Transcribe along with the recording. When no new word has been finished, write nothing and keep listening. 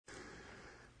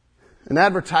An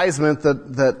advertisement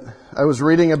that I was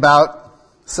reading about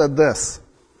said this: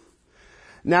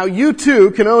 "Now you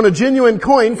too can own a genuine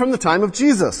coin from the time of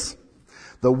Jesus,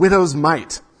 the widow's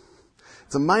mite.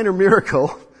 It's a minor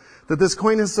miracle that this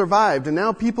coin has survived, and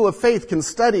now people of faith can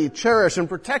study, cherish, and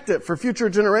protect it for future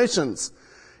generations.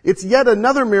 It's yet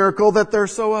another miracle that they're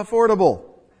so affordable."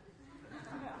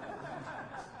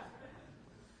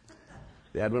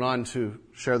 The ad went on to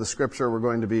share the scripture we're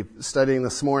going to be studying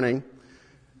this morning.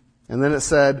 And then it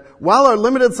said, "While our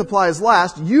limited supplies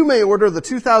last, you may order the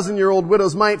 2,000-year-old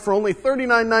widow's mite for only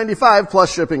 $39.95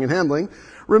 plus shipping and handling.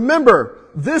 Remember,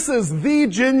 this is the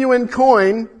genuine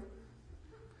coin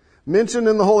mentioned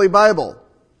in the Holy Bible."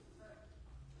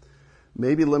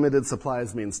 Maybe limited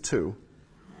supplies means two,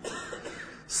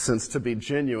 since to be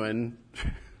genuine,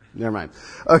 never mind.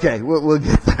 Okay, we'll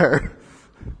get there.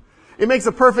 "It makes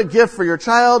a perfect gift for your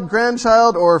child,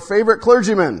 grandchild, or favorite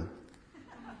clergyman."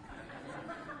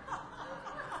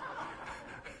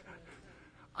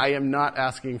 I am not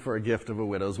asking for a gift of a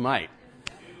widow's mite.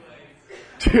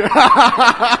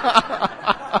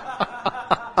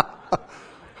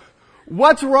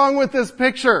 What's wrong with this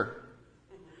picture?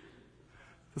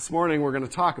 This morning we're going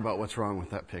to talk about what's wrong with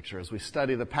that picture as we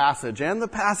study the passage and the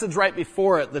passage right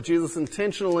before it that Jesus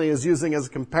intentionally is using as a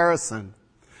comparison.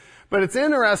 But it's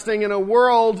interesting in a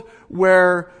world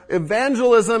where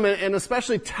evangelism and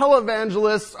especially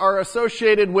televangelists are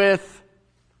associated with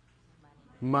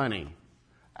money,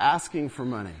 asking for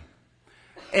money.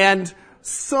 And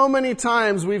so many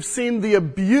times we've seen the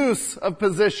abuse of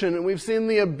position, and we've seen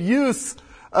the abuse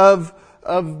of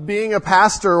being a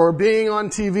pastor or being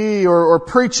on TV or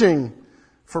preaching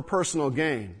for personal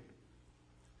gain.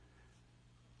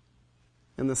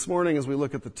 And this morning, as we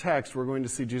look at the text, we're going to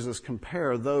see Jesus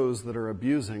compare those that are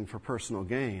abusing for personal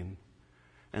gain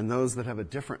and those that have a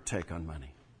different take on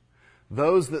money.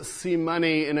 Those that see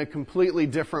money in a completely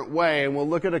different way. And we'll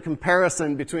look at a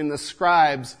comparison between the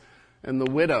scribes and the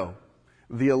widow,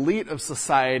 the elite of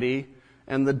society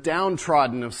and the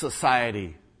downtrodden of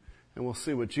society. And we'll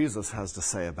see what Jesus has to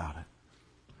say about it.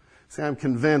 See, I'm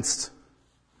convinced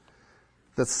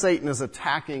that Satan is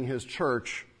attacking his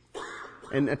church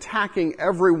and attacking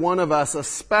every one of us,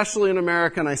 especially in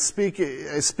America, and I speak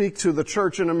to the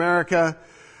church in America,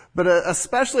 but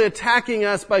especially attacking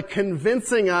us by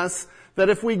convincing us that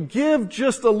if we give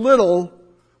just a little,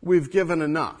 we've given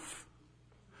enough.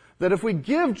 That if we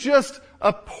give just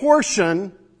a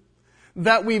portion,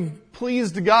 that we've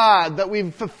pleased God, that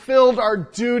we've fulfilled our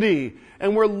duty,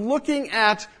 and we're looking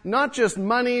at not just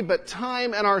money, but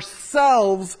time and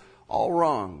ourselves all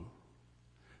wrong.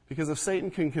 Because if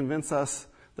Satan can convince us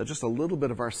that just a little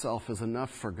bit of ourself is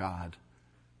enough for God,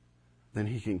 then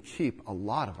he can keep a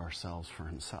lot of ourselves for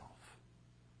himself.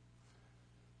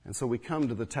 And so we come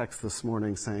to the text this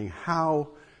morning saying, how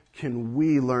can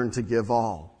we learn to give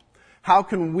all? How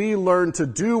can we learn to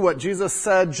do what Jesus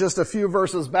said just a few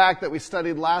verses back that we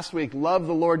studied last week? Love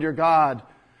the Lord your God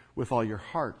with all your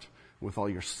heart, with all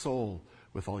your soul,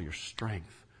 with all your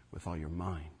strength, with all your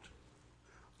mind.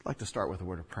 I'd like to start with a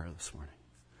word of prayer this morning.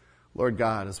 Lord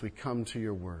God, as we come to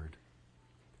your word,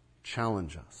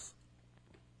 challenge us.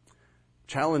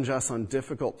 Challenge us on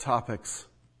difficult topics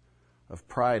of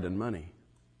pride and money.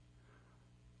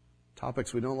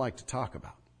 Topics we don't like to talk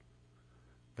about,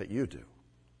 but you do.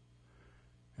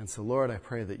 And so, Lord, I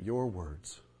pray that your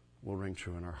words will ring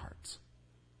true in our hearts.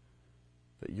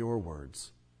 That your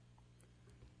words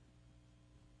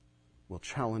will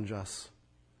challenge us,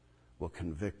 will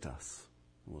convict us,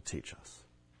 and will teach us.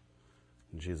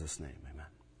 In Jesus' name, amen.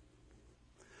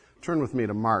 Turn with me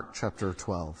to Mark chapter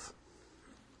 12.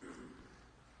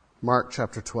 Mark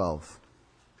chapter 12.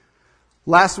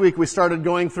 Last week we started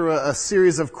going through a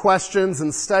series of questions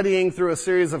and studying through a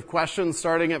series of questions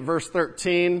starting at verse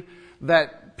 13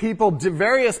 that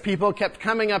various people kept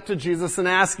coming up to Jesus and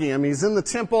asking him. He's in the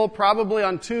temple probably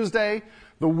on Tuesday,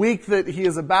 the week that he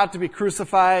is about to be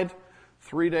crucified,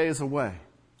 3 days away.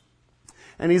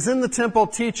 And he's in the temple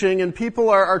teaching, and people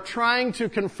are trying to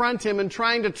confront him and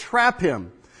trying to trap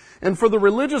him. And for the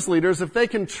religious leaders, if they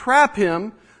can trap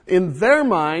him in their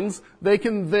minds, they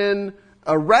can then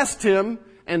arrest him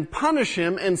and punish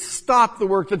him and stop the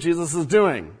work that Jesus is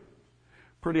doing.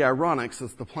 Pretty ironic,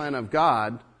 since the plan of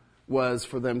God was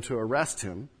for them to arrest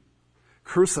him,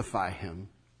 crucify him,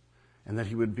 and that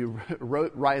he would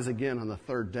rise again on the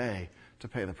third day to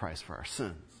pay the price for our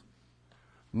sins.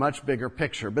 Much bigger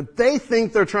picture. But they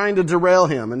think they're trying to derail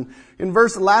him. And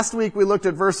last week we looked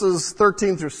at verses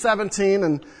 13 through 17,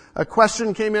 and a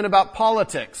question came in about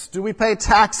politics. Do we pay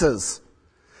taxes?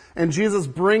 And Jesus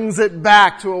brings it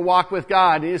back to a walk with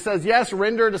God. And he says, yes,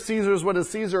 render to Caesar's what is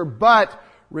Caesar, but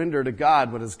render to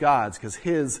God what is God's, because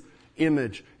His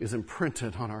image is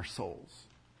imprinted on our souls.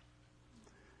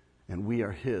 And we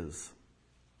are His.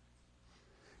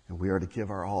 And we are to give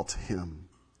our all to Him.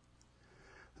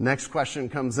 The next question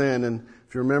comes in, and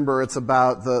if you remember, it's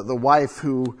about the wife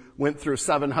who went through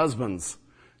 7 husbands.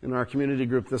 In our community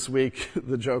group this week,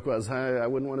 the joke was, hey, I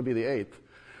wouldn't want to be the 8th.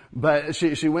 But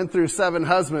she went through 7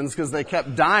 husbands because they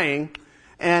kept dying.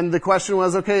 And the question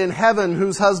was, okay, in heaven,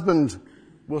 whose husband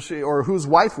will she, or whose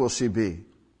wife will she be?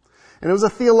 And it was a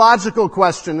theological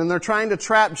question, and they're trying to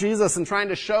trap Jesus and trying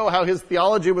to show how his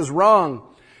theology was wrong.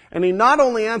 And he not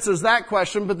only answers that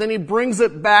question, but then he brings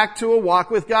it back to a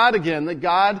walk with God again, that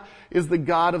God is the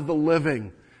God of the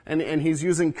living. And he's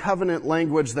using covenant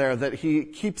language there, that he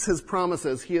keeps his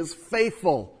promises. He is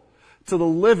faithful to the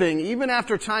living. Even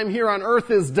after time here on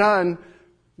earth is done,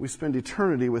 we spend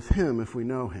eternity with him if we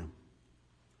know him.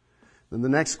 Then the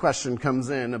next question comes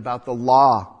in about the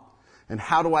law. And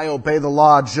how do I obey the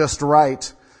law just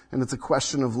right? And it's a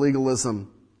question of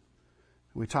legalism.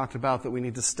 We talked about that we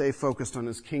need to stay focused on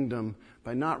his kingdom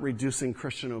by not reducing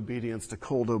Christian obedience to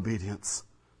cold obedience,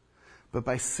 but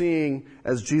by seeing,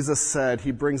 as Jesus said,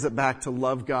 he brings it back to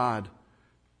love God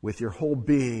with your whole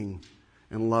being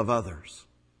and love others.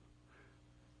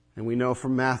 And we know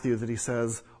from Matthew that he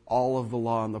says all of the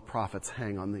law and the prophets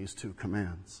hang on these 2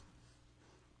 commands.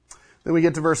 Then we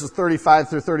get to verses 35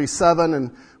 through 37,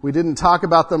 and we didn't talk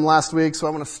about them last week, so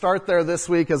I'm going to start there this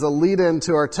week as a lead-in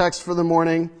to our text for the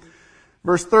morning.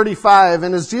 Verse 35,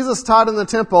 and as Jesus taught in the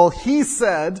temple, he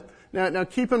said, now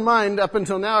keep in mind, up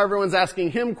until now everyone's asking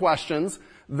him questions.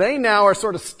 They now are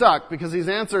sort of stuck because he's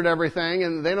answered everything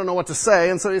and they don't know what to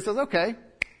say. And so he says, okay,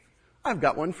 I've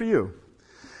got one for you.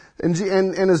 And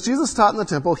as Jesus taught in the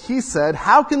temple, he said,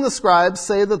 how can the scribes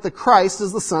say that the Christ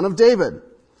is the son of David?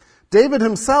 David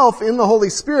himself in the Holy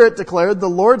Spirit declared, the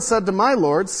Lord said to my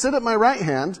Lord, sit at my right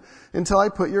hand until I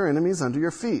put your enemies under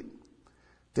your feet.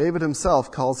 David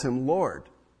himself calls him Lord.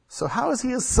 So how is he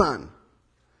his son?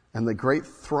 And the great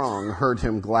throng heard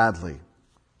him gladly.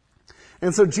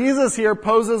 And so Jesus here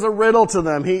poses a riddle to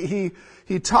them.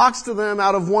 He talks to them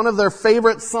out of one of their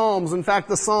favorite Psalms. In fact,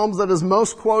 the Psalms that is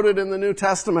most quoted in the New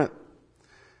Testament.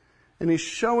 And he's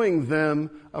showing them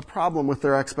a problem with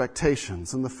their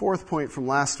expectations. And the 4th point from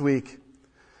last week,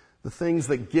 the things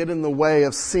that get in the way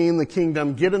of seeing the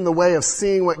kingdom, get in the way of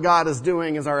seeing what God is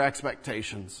doing, is our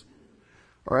expectations.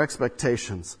 Our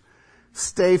expectations.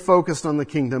 Stay focused on the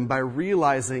kingdom by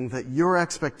realizing that your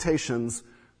expectations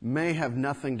may have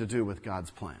nothing to do with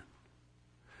God's plan.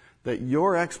 That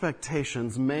your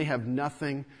expectations may have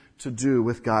nothing to do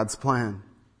with God's plan.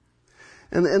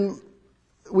 And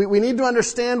we need to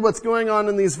understand what's going on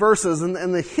in these verses and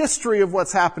the history of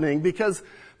what's happening, because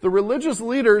the religious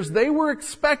leaders, they were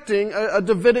expecting a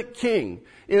Davidic king,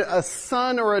 a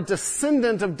son or a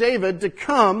descendant of David to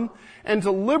come and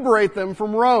to liberate them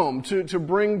from Rome, to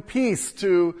bring peace,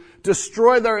 to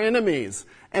destroy their enemies.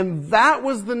 And that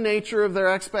was the nature of their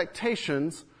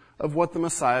expectations of what the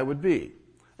Messiah would be.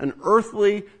 An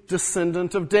earthly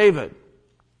descendant of David.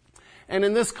 And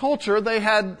in this culture, they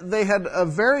had a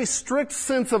very strict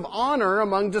sense of honor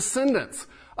among descendants.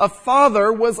 A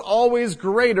father was always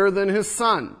greater than his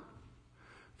son.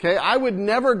 Okay, I would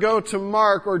never go to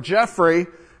Mark or Jeffrey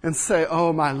and say,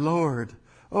 oh, my Lord.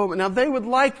 Oh, now they would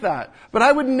like that. But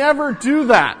I would never do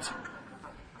that.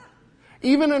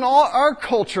 Even in all our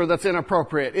culture, that's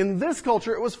inappropriate. In this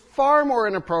culture, it was far more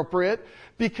inappropriate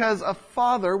because a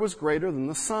father was greater than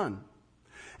the son.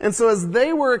 And so as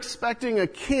they were expecting a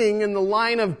king in the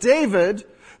line of David,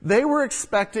 they were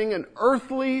expecting an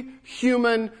earthly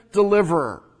human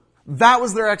deliverer. That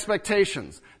was their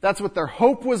expectations. That's what their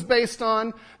hope was based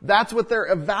on. That's what their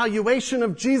evaluation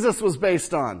of Jesus was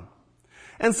based on.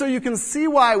 And so you can see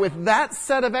why with that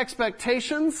set of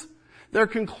expectations, their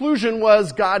conclusion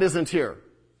was God isn't here.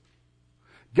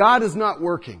 God is not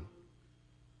working.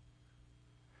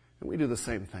 And we do the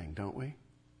same thing, don't we?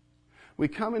 We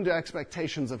come into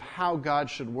expectations of how God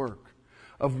should work,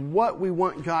 of what we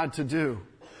want God to do.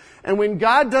 And when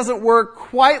God doesn't work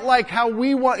quite like how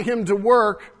we want him to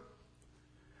work,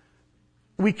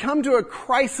 we come to a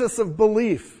crisis of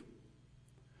belief.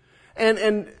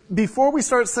 And before we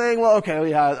start saying, well,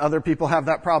 okay, yeah, other people have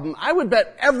that problem, I would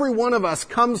bet every one of us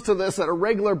comes to this at a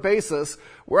regular basis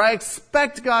where I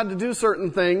expect God to do certain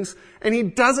things, and he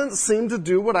doesn't seem to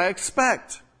do what I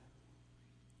expect.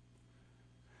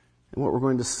 And what we're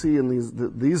going to see in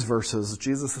these verses,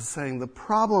 Jesus is saying, the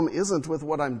problem isn't with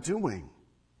what I'm doing.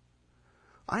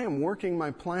 I am working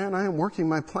my plan. I am working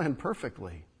my plan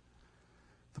perfectly.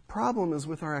 The problem is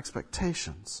with our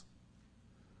expectations.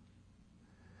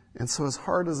 And so as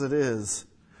hard as it is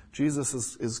Jesus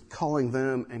is calling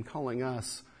them and calling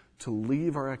us to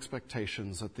leave our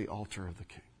expectations at the altar of the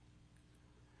King.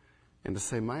 And to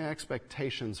say, my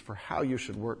expectations for how you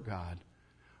should work, God,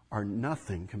 are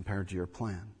nothing compared to your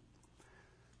plan.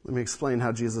 Let me explain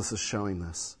how Jesus is showing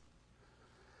this.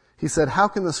 He said, how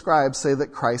can the scribes say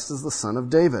that Christ is the son of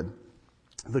David?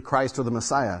 The Christ or the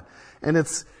Messiah. And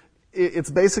it's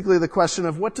basically the question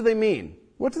of, what do they mean?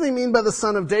 What do they mean by the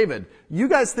son of David? You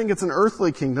guys think it's an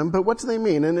earthly kingdom, but what do they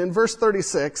mean? And in verse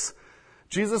 36,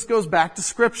 Jesus goes back to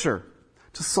Scripture,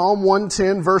 to Psalm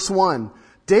 110, verse 1.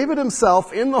 David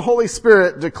himself, in the Holy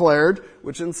Spirit, declared,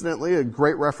 which incidentally, a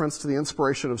great reference to the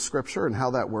inspiration of Scripture and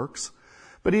how that works.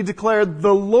 But he declared,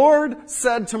 the Lord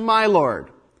said to my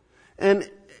Lord. And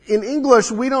in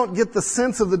English, we don't get the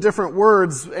sense of the different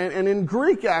words, and in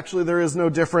Greek, actually, there is no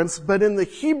difference. But in the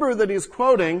Hebrew that he's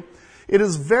quoting, it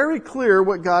is very clear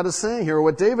what God is saying here, or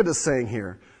what David is saying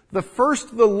here. The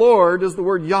first, the Lord, is the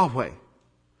word Yahweh.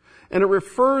 And it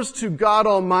refers to God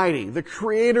Almighty, the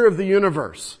creator of the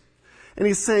universe. And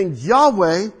he's saying,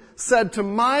 Yahweh said to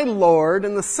my Lord,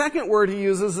 and the second word he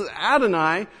uses is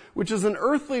Adonai, which is an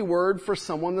earthly word for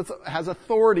someone that has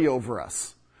authority over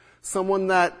us. Someone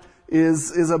that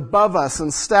is above us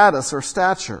in status or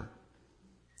stature.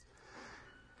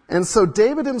 And so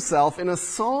David himself, in a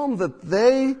psalm that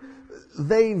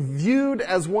they viewed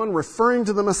as one referring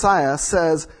to the Messiah,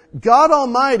 says, God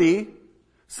Almighty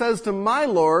says to my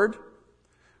Lord,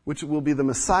 which will be the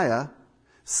Messiah,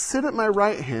 sit at my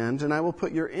right hand and I will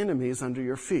put your enemies under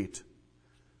your feet.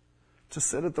 To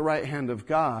sit at the right hand of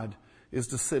God is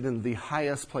to sit in the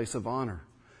highest place of honor.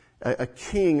 A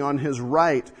king on his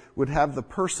right would have the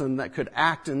person that could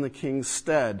act in the king's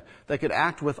stead, that could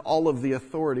act with all of the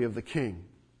authority of the king.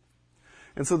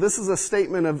 And so this is a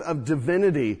statement of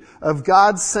divinity, of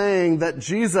God saying that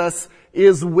Jesus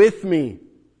is with me.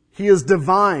 He is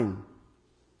divine.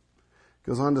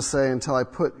 Goes on to say, until I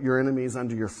put your enemies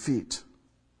under your feet.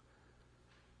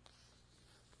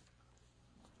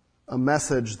 A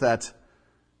message that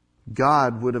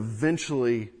God would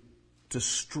eventually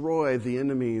destroy the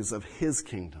enemies of his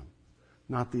kingdom,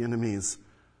 not the enemies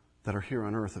that are here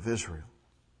on earth of Israel.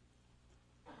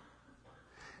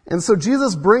 And so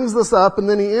Jesus brings this up, and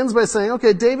then he ends by saying,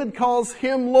 okay, David calls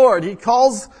him Lord. He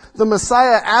calls the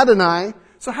Messiah Adonai.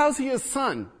 So how's he his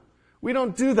son? We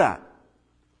don't do that.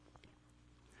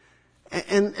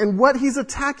 And what he's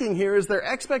attacking here is their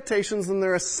expectations and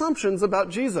their assumptions about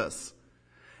Jesus.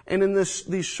 And in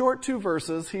these short 2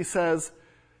 verses, he says,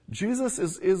 Jesus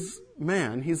is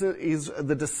man. He's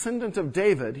the descendant of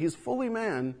David. He's fully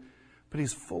man, but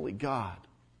he's fully God.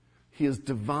 He is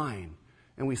divine.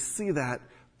 And we see that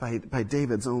by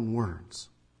David's own words.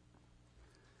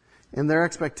 And their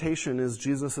expectation is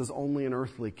Jesus is only an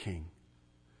earthly king.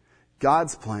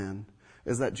 God's plan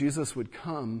is that Jesus would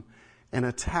come and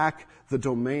attack the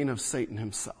domain of Satan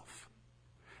himself,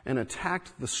 and attack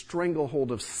the stranglehold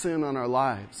of sin on our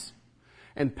lives,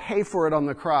 and pay for it on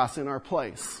the cross in our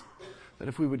place. That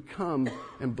if we would come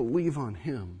and believe on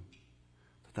him,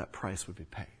 that price would be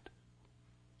paid.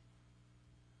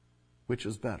 Which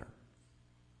is better?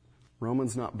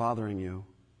 Romans not bothering you,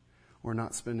 or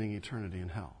not spending eternity in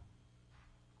hell?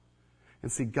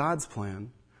 And see, God's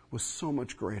plan was so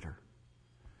much greater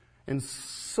and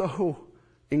so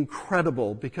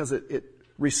incredible because it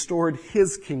restored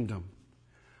his kingdom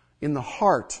in the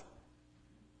heart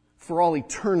for all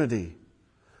eternity,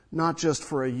 not just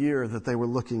for a year that they were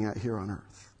looking at here on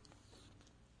earth.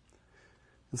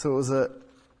 And so it was a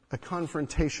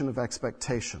confrontation of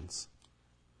expectations,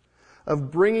 of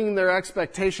bringing their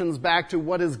expectations back to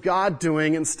what is God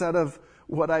doing instead of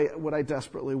what I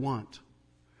desperately want.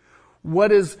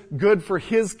 What is good for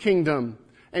his kingdom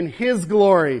and his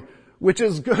glory, which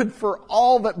is good for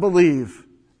all that believe,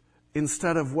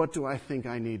 instead of what do I think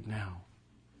I need now.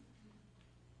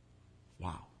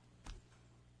 Wow.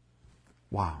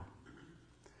 Wow.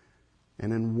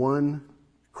 And in one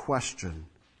question,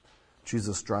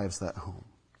 Jesus drives that home.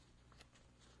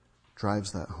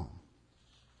 Drives that home.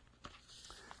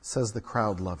 Says the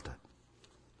crowd loved it.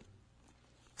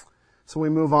 So we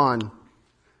move on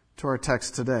to our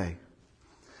text today.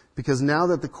 Because now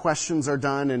that the questions are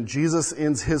done and Jesus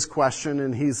ends his question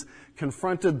and he's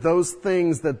confronted those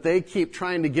things that they keep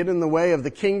trying to get in the way of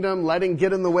the kingdom, letting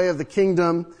get in the way of the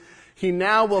kingdom, he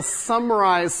now will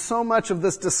summarize so much of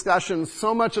this discussion,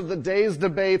 so much of the day's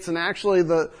debates, and actually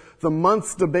the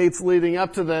month's debates leading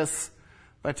up to this,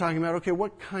 by talking about, okay,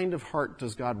 what kind of heart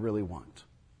does God really want?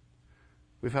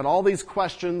 We've had all these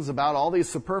questions about all these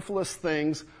superfluous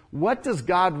things. What does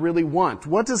God really want?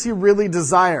 What does he really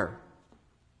desire?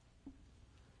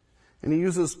 And he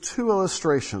uses 2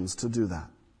 illustrations to do that.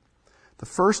 The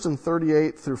first in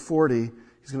 38 through 40,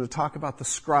 he's going to talk about the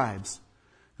scribes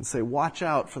and say, watch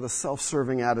out for the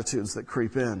self-serving attitudes that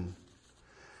creep in.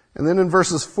 And then in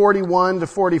verses 41 to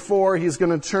 44, he's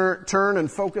going to turn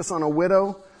and focus on a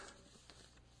widow,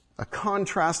 a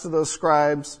contrast to those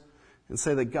scribes, and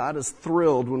say that God is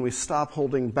thrilled when we stop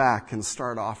holding back and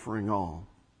start offering all.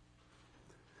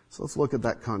 So let's look at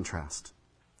that contrast.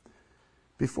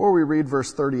 Before we read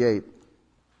verse 38,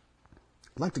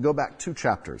 I'd like to go back 2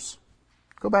 chapters.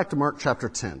 Go back to Mark chapter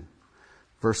 10,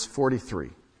 verse 43.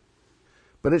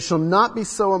 But it shall not be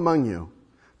so among you,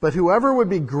 but whoever would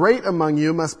be great among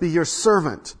you must be your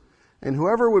servant, and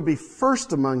whoever would be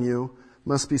first among you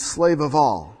must be slave of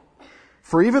all.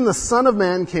 For even the Son of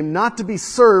Man came not to be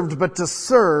served, but to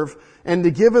serve, and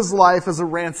to give his life as a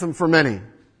ransom for many.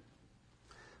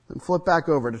 Then flip back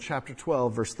over to chapter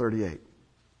 12, verse 38.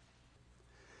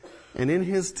 And in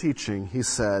his teaching, he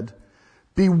said,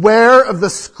 beware of the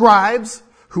scribes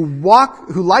who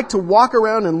like to walk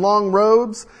around in long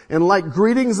robes and like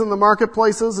greetings in the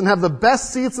marketplaces and have the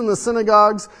best seats in the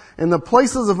synagogues and the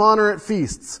places of honor at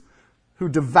feasts, who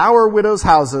devour widows'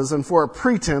 houses and for a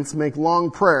pretense make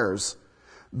long prayers.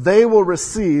 They will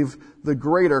receive the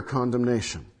greater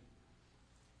condemnation.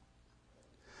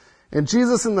 And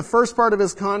Jesus, in the first part of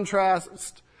his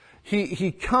contrast,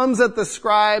 he comes at the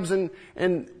scribes and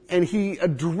he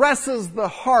addresses the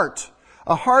heart.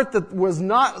 A heart that was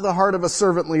not the heart of a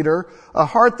servant leader, a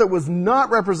heart that was not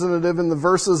representative in the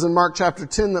verses in Mark chapter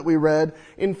 10 that we read.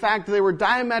 In fact, they were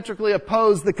diametrically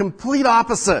opposed, the complete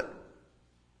opposite.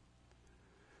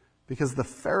 Because the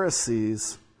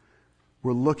Pharisees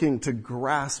were looking to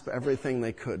grasp everything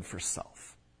they could for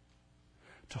self.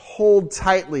 To hold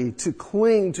tightly, to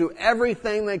cling to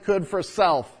everything they could for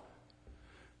self.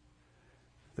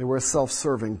 They were a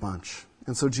self-serving bunch.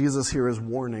 And so Jesus here is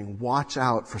warning, watch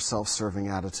out for self-serving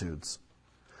attitudes.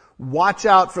 Watch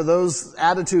out for those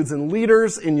attitudes in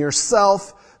leaders, in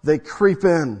yourself. They creep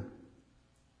in.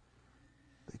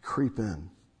 They creep in.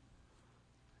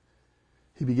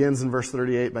 He begins in verse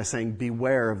 38 by saying,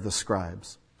 beware of the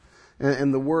scribes.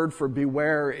 And the word for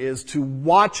beware is to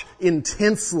watch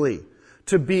intensely,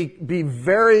 to be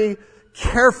very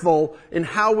careful in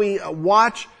how we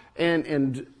watch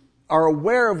and are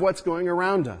aware of what's going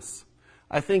around us.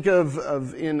 I think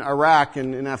of in Iraq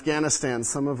and in Afghanistan,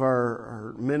 some of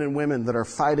our men and women that are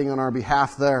fighting on our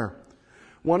behalf there.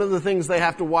 One of the things they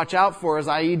have to watch out for is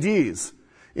IEDs,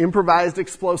 improvised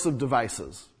explosive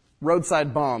devices.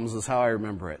 Roadside bombs is how I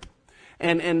remember it.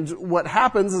 And what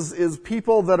happens is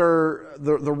people that are,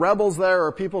 the rebels there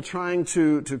or people trying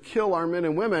to kill our men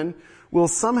and women will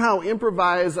somehow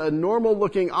improvise a normal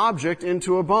looking object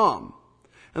into a bomb.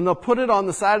 And they'll put it on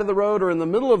the side of the road or in the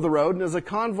middle of the road, and as a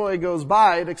convoy goes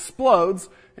by, it explodes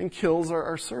and kills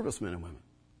our servicemen and women.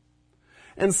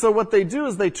 And so what they do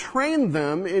is they train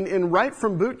them, in right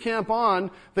from boot camp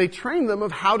on, they train them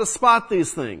of how to spot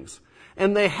these things.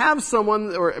 And they have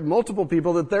someone, or multiple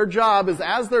people, that their job is,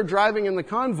 as they're driving in the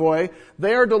convoy,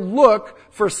 they are to look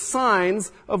for signs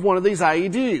of one of these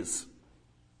IEDs.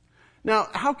 Now,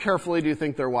 how carefully do you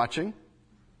think they're watching?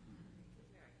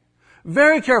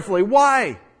 Very carefully.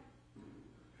 Why?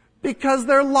 Because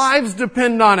their lives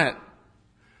depend on it.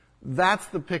 That's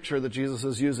the picture that Jesus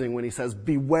is using when he says,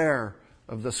 beware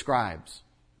of the scribes.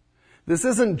 This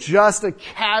isn't just a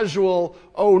casual,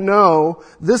 oh no.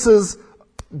 This is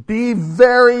be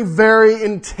very, very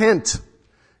intent,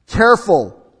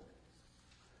 careful.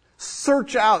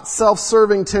 Search out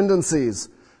self-serving tendencies.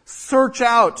 Search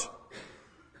out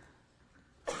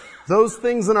those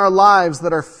things in our lives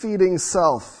that are feeding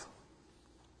self.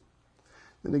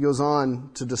 Then he goes on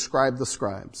to describe the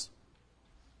scribes.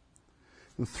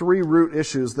 And 3 root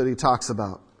issues that he talks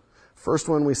about. First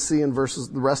one we see in the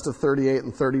rest of 38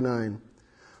 and 39.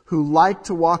 Who like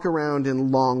to walk around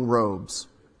in long robes.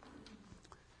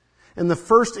 And the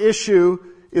first issue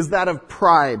is that of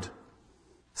pride.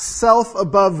 Self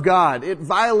above God. It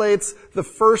violates the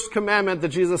first commandment that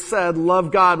Jesus said,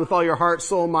 love God with all your heart,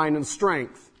 soul, mind, and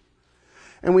strength.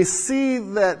 And we see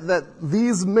that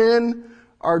these men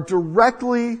are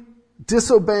directly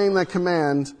disobeying that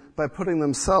command by putting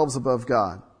themselves above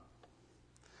God.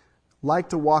 Like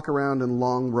to walk around in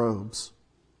long robes.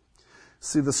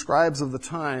 See, the scribes of the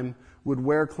time would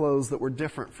wear clothes that were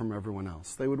different from everyone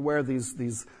else. They would wear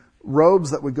these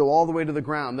robes that would go all the way to the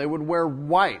ground. They would wear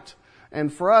white.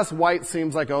 And for us, white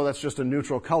seems like, oh, that's just a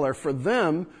neutral color. For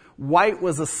them, white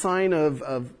was a sign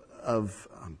of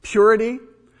purity.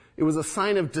 It was a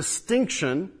sign of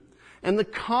distinction. And the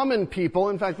common people,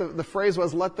 in fact, the phrase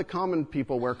was, let the common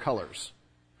people wear colors.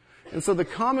 And so the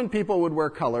common people would wear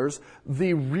colors.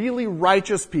 The really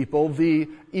righteous people, the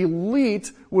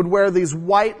elite, would wear these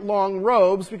white long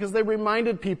robes because they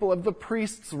reminded people of the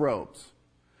priest's robes.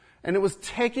 And it was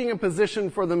taking a position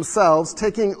for themselves,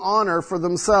 taking honor for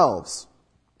themselves.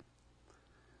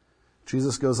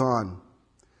 Jesus goes on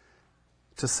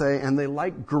to say, and they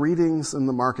like greetings in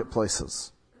the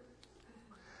marketplaces.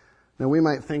 Now we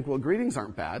might think, well, greetings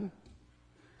aren't bad.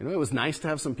 You know, it was nice to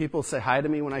have some people say hi to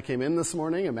me when I came in this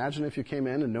morning. Imagine if you came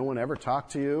in and no one ever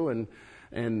talked to you.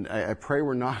 And I pray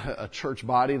we're not a church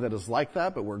body that is like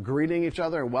that, but we're greeting each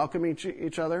other and welcoming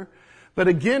each other. But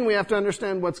again, we have to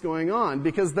understand what's going on,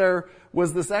 because there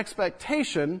was this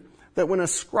expectation that when a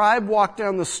scribe walked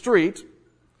down the street,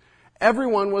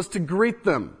 everyone was to greet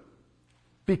them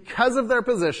because of their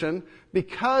position,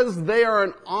 because they are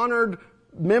an honored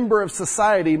member of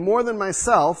society more than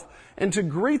myself. And to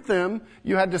greet them,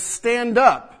 you had to stand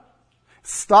up.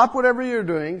 Stop whatever you're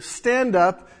doing, stand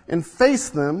up and face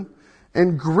them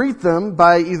and greet them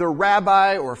by either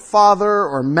rabbi or father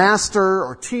or master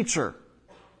or teacher.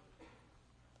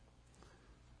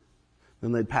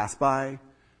 Then they'd pass by.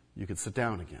 You could sit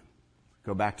down again.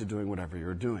 Go back to doing whatever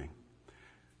you're doing.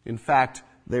 In fact,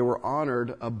 they were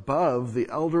honored above the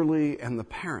elderly and the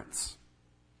parents,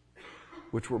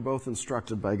 which were both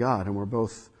instructed by God and were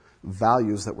both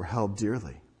values that were held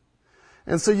dearly.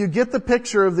 And so you get the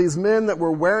picture of these men that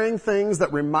were wearing things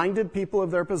that reminded people of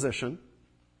their position,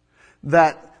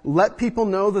 that let people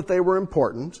know that they were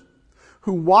important,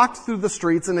 who walked through the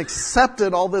streets and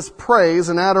accepted all this praise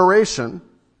and adoration.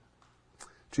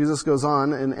 Jesus goes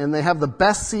on, and they have the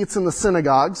best seats in the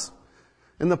synagogues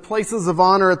and the places of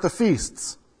honor at the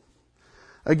feasts.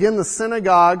 Again, the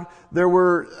synagogue, there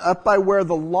were, up by where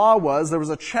the law was, there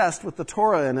was a chest with the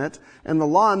Torah in it and the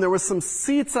law, and there was some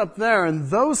seats up there, and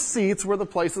those seats were the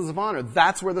places of honor.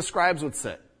 That's where the scribes would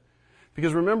sit.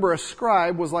 Because remember, a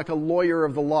scribe was like a lawyer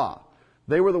of the law.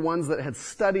 They were the ones that had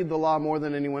studied the law more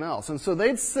than anyone else. And so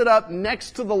they'd sit up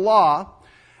next to the law,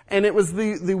 and it was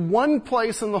the one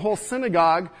place in the whole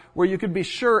synagogue where you could be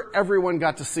sure everyone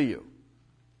got to see you.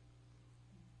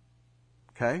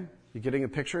 Okay? You getting a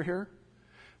picture here?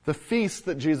 The feast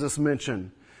that Jesus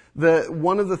mentioned,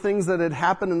 one of the things that had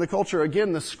happened in the culture,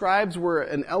 again, the scribes were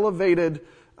an elevated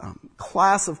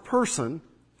class of person,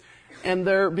 and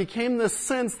there became this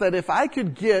sense that if I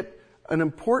could get an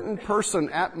important person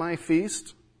at my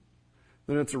feast,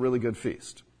 then it's a really good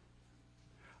feast.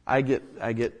 I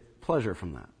get pleasure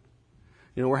from that.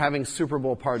 You know, we're having Super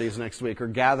Bowl parties next week, or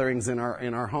gatherings in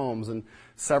our homes, and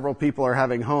several people are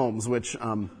having homes, which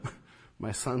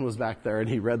my son was back there and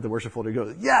he read the worship folder. He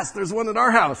goes, yes, there's one at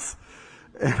our house.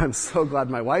 And I'm so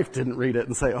glad my wife didn't read it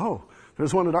and say, oh,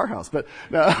 there's one at our house. But,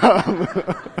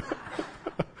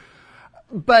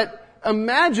 but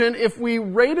imagine if we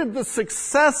rated the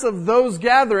success of those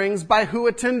gatherings by who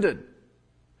attended,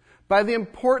 by the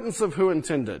importance of who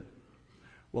attended.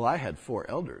 Well, I had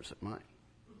 4 elders at mine.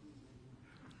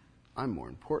 I'm more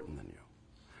important than you.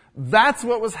 That's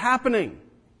what was happening.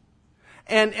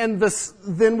 And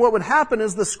then what would happen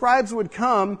is the scribes would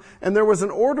come, and there was an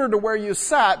order to where you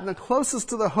sat, and the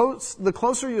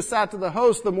closer you sat to the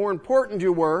host, the more important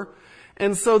you were.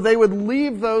 And so they would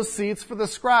leave those seats for the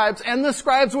scribes, and the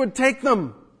scribes would take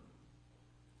them.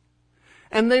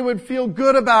 And they would feel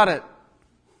good about it.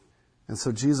 And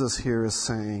so Jesus here is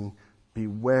saying,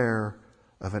 beware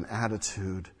of an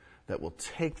attitude that will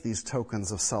take these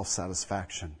tokens of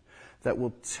self-satisfaction, that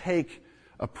will take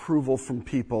approval from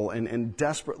people and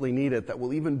desperately need it, that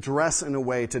will even dress in a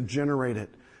way to generate it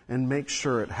and make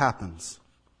sure it happens.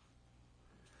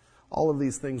 All of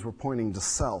these things were pointing to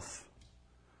self.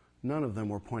 None of them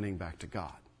were pointing back to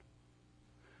God.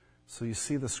 So you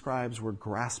see, the scribes were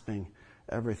grasping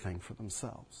everything for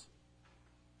themselves.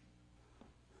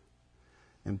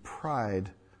 And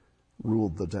pride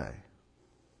ruled the day.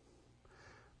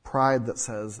 Pride that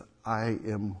says, I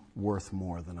am worth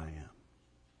more than I am.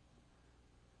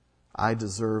 I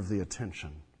deserve the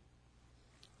attention.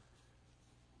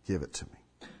 Give it to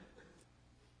me.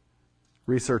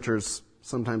 Researchers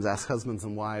sometimes ask husbands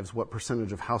and wives what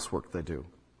percentage of housework they do.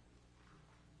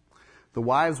 The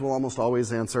wives will almost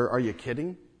always answer, are you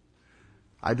kidding?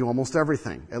 I do almost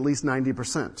everything, at least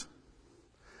 90%.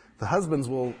 The husbands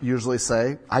will usually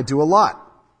say, I do a lot,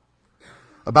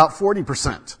 about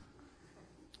 40%.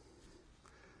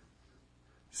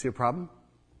 See a problem?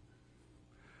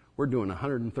 We're doing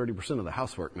 130% of the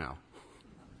housework now.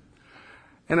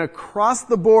 And across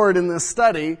the board in this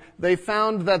study, they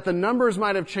found that the numbers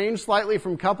might have changed slightly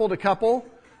from couple to couple,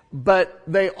 but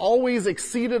they always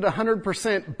exceeded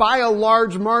 100% by a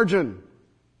large margin.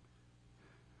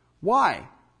 Why?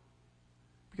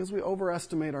 Because we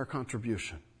overestimate our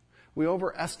contribution. We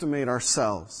overestimate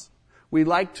ourselves. We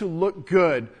like to look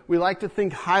good. We like to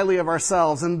think highly of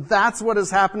ourselves. And that's what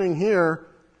is happening here.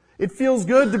 It feels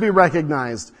good to be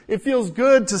recognized. It feels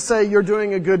good to say you're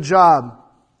doing a good job.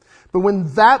 But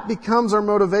when that becomes our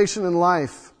motivation in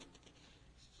life,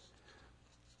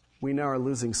 we now are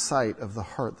losing sight of the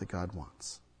heart that God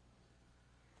wants.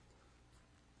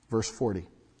 Verse 40.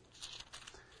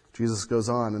 Jesus goes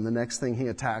on, and the next thing he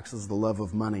attacks is the love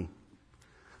of money.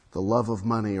 The love of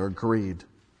money or greed.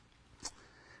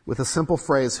 With a simple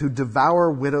phrase, who devour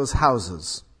widows'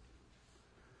 houses.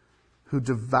 Who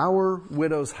devour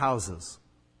widows' houses.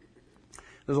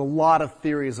 There's a lot of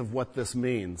theories of what this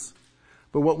means.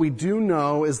 But what we do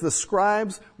know is the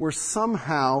scribes were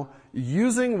somehow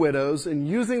using widows and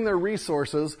using their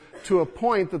resources to a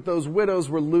point that those widows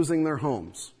were losing their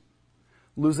homes.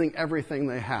 Losing everything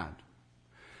they had.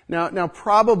 Now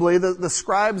probably the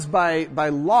scribes by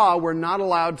law were not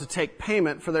allowed to take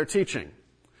payment for their teaching.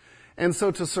 And so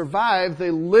to survive,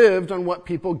 they lived on what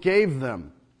people gave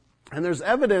them. And there's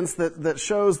evidence that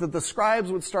shows that the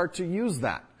scribes would start to use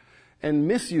that, and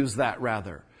misuse that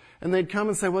rather. And they'd come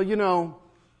and say, well,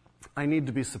 I need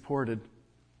to be supported.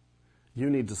 You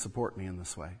need to support me in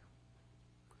this way.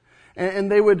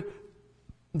 And they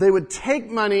would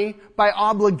take money by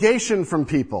obligation from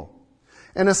people.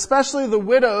 And especially the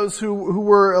widows who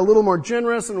were a little more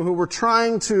generous and who were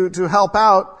trying to help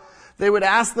out, they would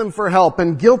ask them for help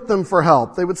and guilt them for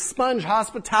help. They would sponge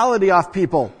hospitality off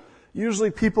people,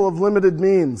 usually people of limited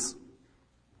means.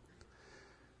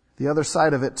 The other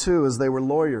side of it, too, is they were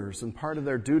lawyers, and part of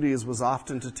their duties was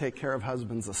often to take care of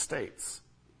husbands' estates.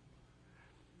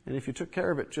 And if you took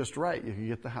care of it just right, you could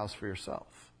get the house for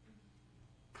yourself.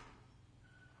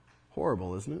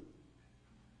 Horrible, isn't it?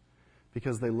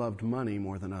 Because they loved money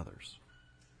more than others.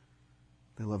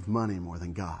 They loved money more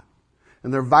than God.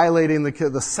 And they're violating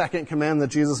the second command that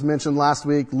Jesus mentioned last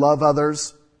week, love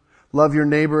others, love your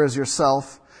neighbor as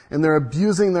yourself, and they're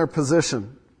abusing their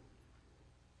position.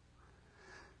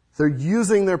 They're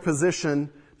using their position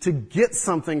to get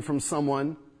something from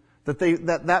someone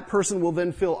that person will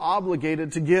then feel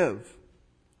obligated to give.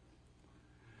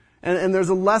 And there's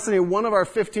a lesson here. One of our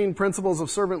 15 principles of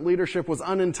servant leadership was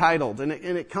unentitled. And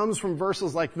it comes from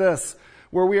verses like this,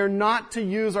 where we are not to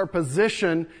use our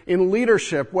position in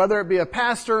leadership, whether it be a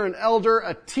pastor, an elder,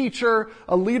 a teacher,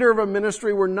 a leader of a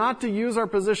ministry. We're not to use our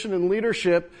position in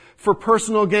leadership for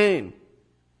personal gain.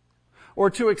 Or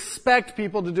to expect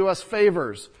people to do us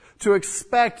favors. To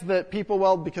expect that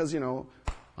people, because,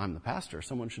 I'm the pastor,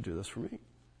 someone should do this for me.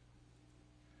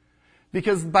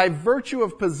 Because by virtue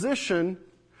of position,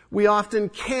 we often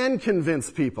can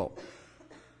convince people.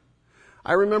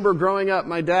 I remember growing up,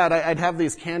 my dad, I'd have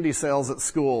these candy sales at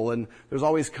school, and there's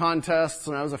always contests,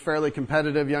 and I was a fairly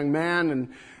competitive young man,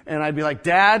 and I'd be like,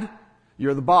 Dad,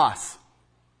 you're the boss.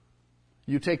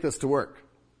 You take this to work.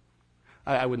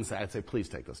 I wouldn't say, I'd say, please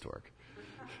take this to work.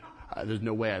 There's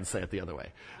no way I'd say it the other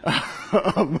way.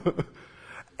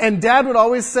 And Dad would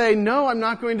always say, no, I'm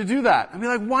not going to do that. I'd be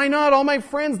like, why not? All my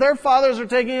friends, their fathers are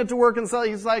taking it to work and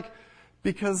selling. He's like,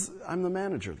 because I'm the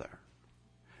manager there.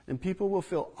 And people will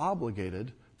feel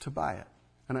obligated to buy it.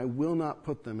 And I will not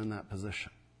put them in that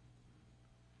position.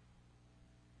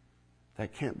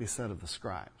 That can't be said of the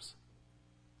scribes.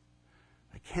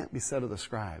 That can't be said of the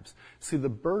scribes. See, the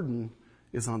burden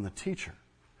is on the teacher.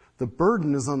 The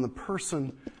burden is on the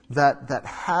person that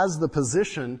has the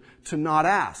position to not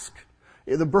ask.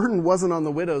 The burden wasn't on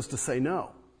the widows to say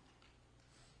no.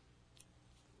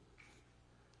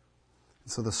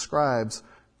 So the scribes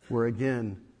were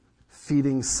again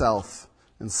feeding self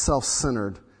and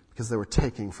self-centered because they were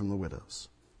taking from the widows.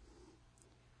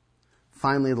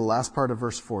 Finally, the last part of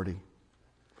verse 40.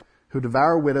 Who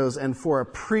devour widows and for a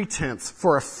pretense,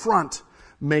 for a front,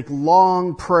 make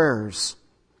long prayers.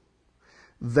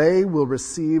 They will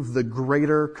receive the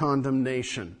greater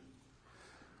condemnation.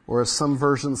 Or as some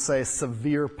versions say,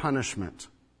 severe punishment.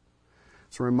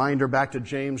 It's a reminder back to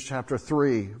James chapter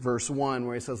 3, verse 1,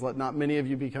 where he says, let not many of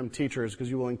you become teachers, because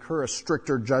you will incur a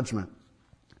stricter judgment.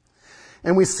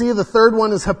 And we see the third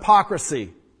one is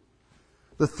hypocrisy.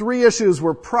 The three issues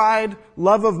were pride,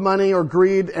 love of money or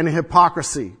greed, and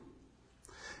hypocrisy.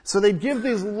 So they'd give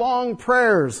these long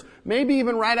prayers, maybe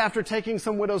even right after taking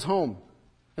some widows home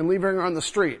and leaving her on the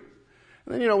street.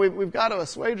 And then, we've got to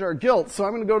assuage our guilt, so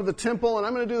I'm going to go to the temple and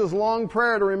I'm going to do this long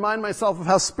prayer to remind myself of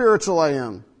how spiritual I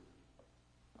am.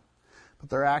 But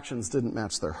their actions didn't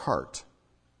match their heart.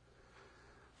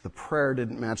 The prayer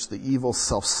didn't match the evil,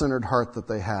 self-centered heart that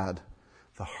they had.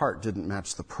 The heart didn't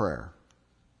match the prayer.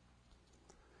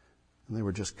 And they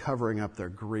were just covering up their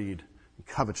greed and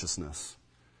covetousness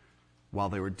while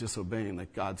they were disobeying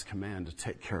God's command to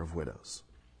take care of widows.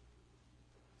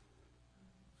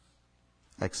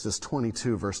 Exodus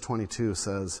 22, verse 22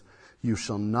 says, "You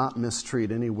shall not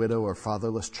mistreat any widow or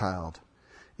fatherless child.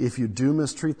 If you do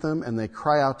mistreat them and they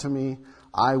cry out to me,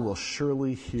 I will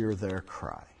surely hear their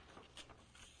cry."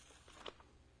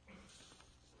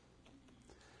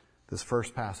 This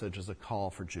first passage is a call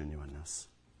for genuineness,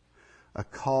 a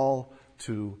call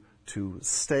to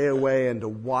stay away and to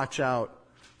watch out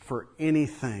for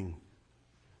anything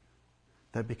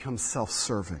that becomes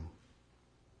self-serving,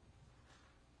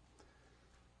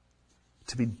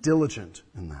 to be diligent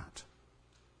in that.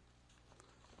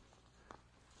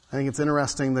 I think it's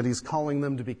interesting that he's calling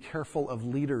them to be careful of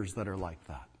leaders that are like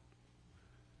that.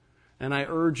 And I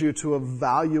urge you to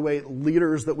evaluate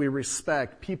leaders that we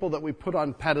respect, people that we put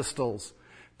on pedestals,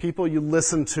 people you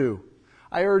listen to.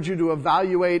 I urge you to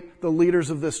evaluate the leaders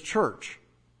of this church,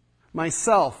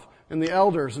 myself and the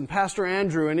elders and Pastor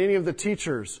Andrew and any of the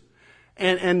teachers.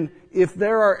 And if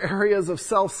there are areas of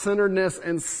self-centeredness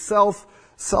and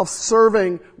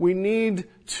self-serving, we need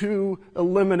to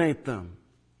eliminate them.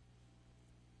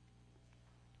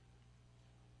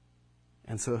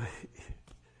 And so,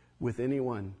 with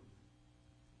anyone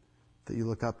that you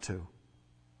look up to,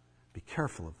 be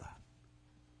careful of that.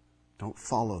 Don't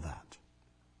follow that.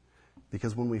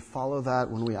 Because when we follow that,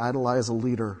 when we idolize a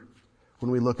leader,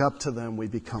 when we look up to them, we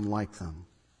become like them.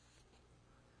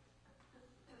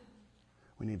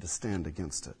 We need to stand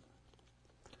against it.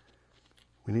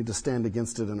 We need to stand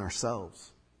against it in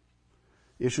ourselves.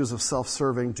 Issues of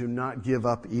self-serving do not give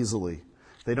up easily.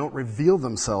 They don't reveal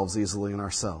themselves easily in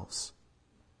ourselves.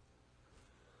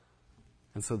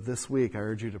 And so this week, I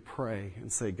urge you to pray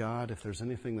and say, God, if there's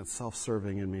anything that's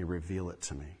self-serving in me, reveal it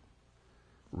to me.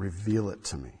 Reveal it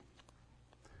to me.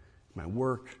 My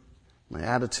work, my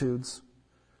attitudes,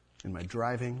 in my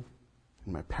driving,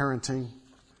 in my parenting,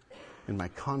 in my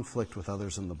conflict with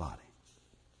others in the body.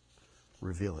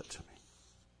 Reveal it to me.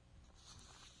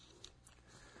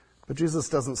 But Jesus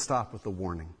doesn't stop with the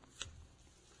warning.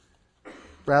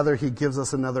 Rather, he gives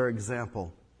us another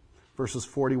example. Verses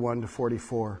 41 to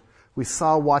 44. We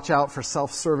saw watch out for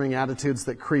self-serving attitudes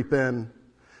that creep in.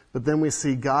 But then we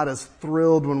see God is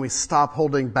thrilled when we stop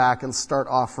holding back and start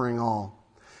offering all.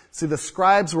 See, the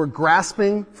scribes were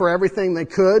grasping for everything they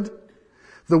could.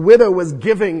 The widow was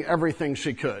giving everything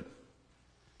she could.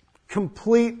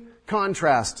 Complete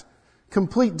contrast.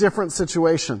 Complete different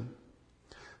situation.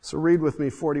 So read with me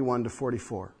 41 to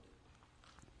 44.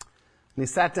 And he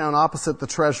sat down opposite the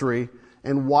treasury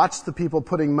and watched the people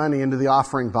putting money into the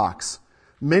offering box.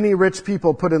 Many rich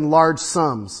people put in large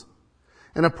sums.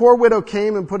 And a poor widow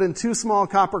came and put in 2 small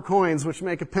copper coins, which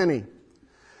make a penny.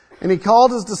 And he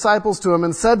called his disciples to him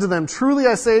and said to them, "Truly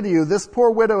I say to you, this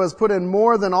poor widow has put in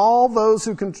more than all those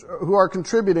who are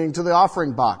contributing to the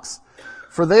offering box.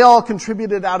 For they all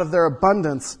contributed out of their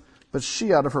abundance, but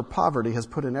she out of her poverty has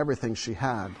put in everything she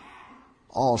had,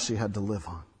 all she had to live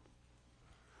on."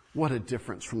 What a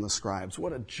difference from the scribes.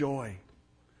 What a joy.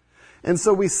 And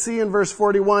so we see in verse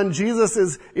 41, Jesus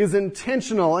is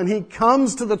intentional, and he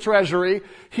comes to the treasury.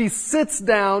 He sits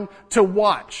down to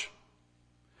watch.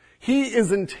 He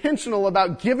is intentional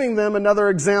about giving them another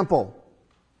example.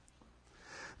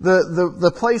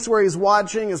 The place where he's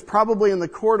watching is probably in the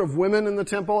court of women in the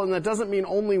temple, and that doesn't mean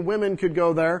only women could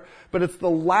go there, but it's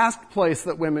the last place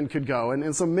that women could go.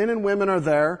 And so men and women are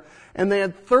there, and they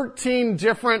had 13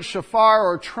 different shofar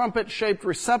or trumpet-shaped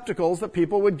receptacles that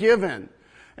people would give in.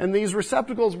 And these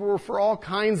receptacles were for all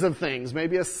kinds of things,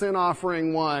 maybe a sin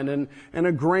offering one and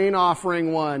a grain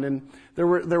offering one. And there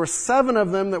were 7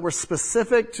 of them that were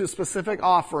specific to specific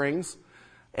offerings.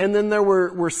 And then there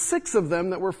were 6 of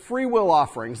them that were free will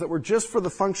offerings that were just for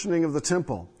the functioning of the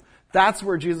temple. That's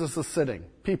where Jesus is sitting,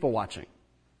 people watching,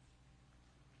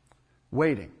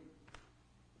 waiting.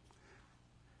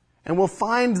 And we'll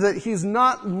find that he's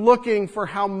not looking for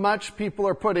how much people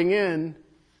are putting in.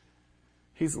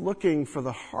 He's looking for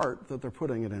the heart that they're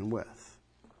putting it in with.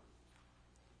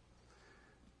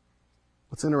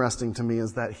 What's interesting to me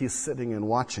is that he's sitting and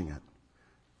watching it.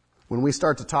 When we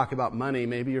start to talk about money,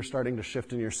 maybe you're starting to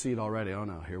shift in your seat already. Oh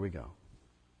no, here we go.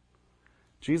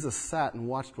 Jesus sat and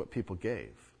watched what people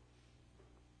gave.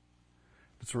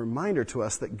 It's a reminder to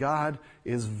us that God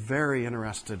is very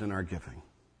interested in our giving.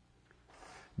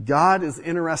 God is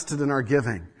interested in our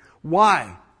giving.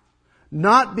 Why?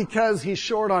 Not because he's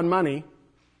short on money.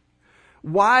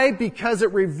 Why? Because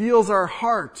it reveals our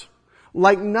heart.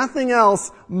 Like nothing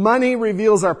else, money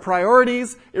reveals our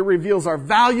priorities, it reveals our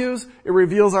values, it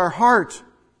reveals our heart.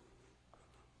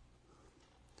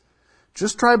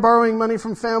 Just try borrowing money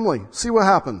from family. See what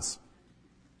happens.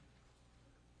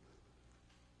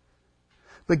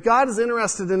 But God is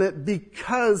interested in it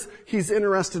because He's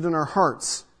interested in our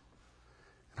hearts.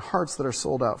 Hearts that are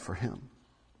sold out for Him.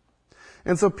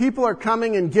 And so people are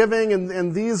coming and giving,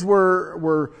 and these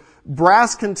were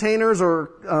brass containers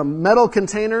or metal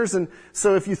containers. And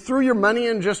so if you threw your money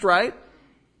in just right,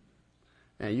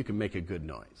 you can make a good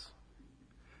noise.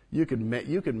 You could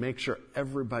make sure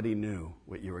everybody knew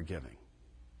what you were giving.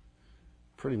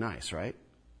 Pretty nice, right?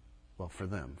 Well, for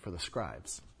them, for the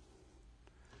scribes.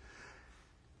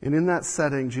 And in that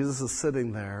setting, Jesus is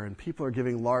sitting there, and people are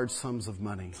giving large sums of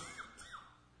money.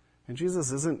 And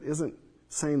Jesus isn't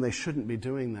saying they shouldn't be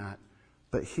doing that,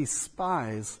 but He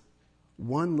spies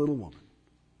one little woman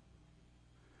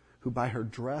who by her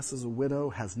dress as a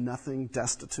widow has nothing,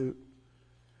 destitute.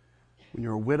 When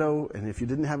you're a widow, and if you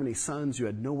didn't have any sons, you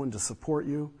had no one to support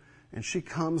you. And she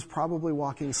comes, probably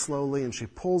walking slowly, and she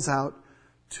pulls out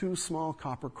 2 small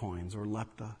copper coins, or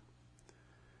lepta,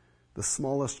 the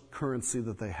smallest currency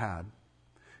that they had.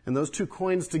 And those 2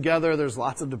 coins together, there's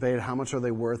lots of debate. How much are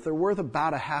they worth? They're worth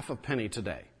about a half a penny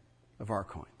today of our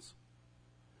coins.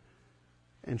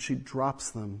 And she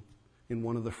drops them in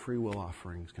one of the free will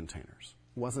offerings containers.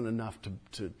 It wasn't enough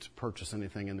to purchase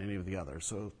anything in any of the others,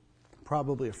 so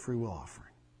probably a free will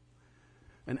offering.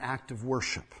 An act of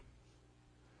worship.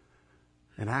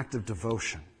 An act of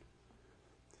devotion.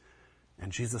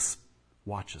 And Jesus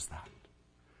watches that.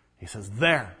 He says,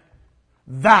 there,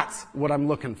 that's what I'm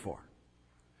looking for.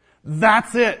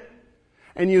 That's it.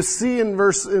 And you see in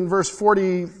verse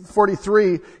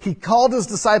 43, He called His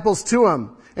disciples to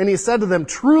Him, and He said to them,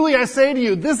 truly I say to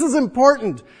you, this is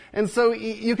important. And so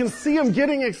you can see Him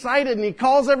getting excited, and He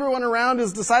calls everyone around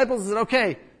His disciples and said,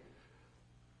 okay,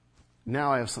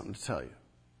 now I have something to tell you.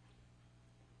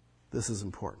 This is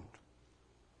important.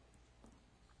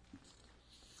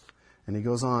 And He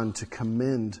goes on to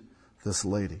commend this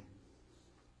lady,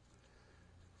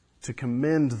 to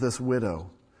commend this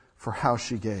widow for how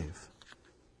she gave.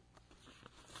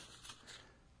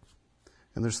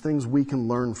 And there's things we can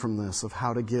learn from this of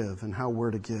how to give and how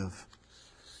we're to give.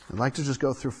 I'd like to just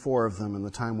go through 4 of them in the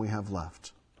time we have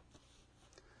left.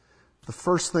 The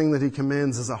first thing that He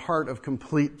commends is a heart of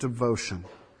complete devotion.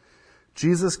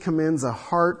 Jesus commends a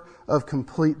heart of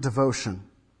complete devotion.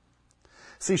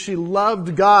 See, she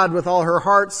loved God with all her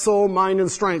heart, soul, mind,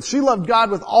 and strength. She loved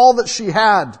God with all that she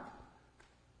had.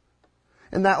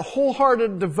 And that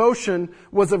wholehearted devotion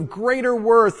was of greater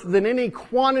worth than any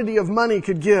quantity of money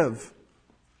could give.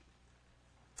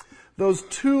 Those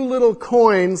 2 little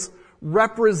coins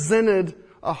represented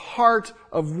a heart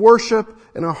of worship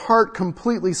and a heart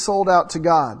completely sold out to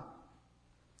God.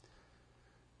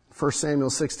 1 Samuel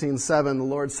 16:7, the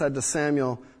Lord said to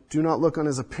Samuel, do not look on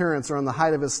his appearance or on the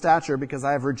height of his stature, because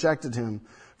I have rejected him.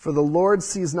 For the Lord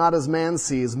sees not as man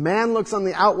sees. Man looks on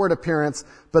the outward appearance,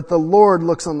 but the Lord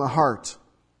looks on the heart.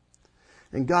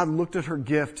 And God looked at her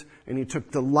gift, and He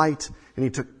took delight, and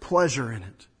He took pleasure in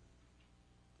it.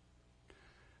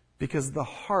 Because the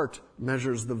heart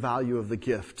measures the value of the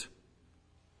gift,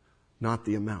 not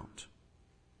the amount.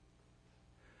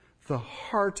 The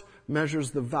heart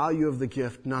measures the value of the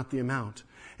gift, not the amount.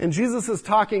 And Jesus is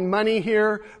talking money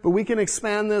here, but we can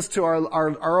expand this to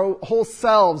our whole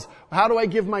selves. How do I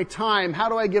give my time? How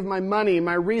do I give my money,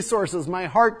 my resources, my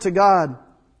heart to God?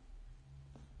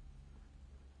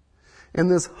 And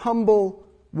this humble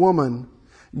woman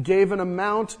gave an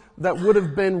amount that would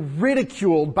have been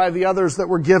ridiculed by the others that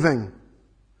were giving.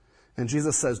 And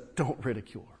Jesus says, don't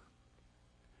ridicule her.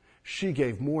 She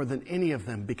gave more than any of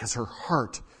them because her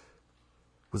heart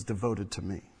was devoted to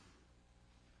me.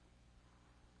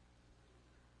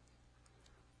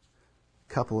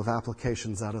 A couple of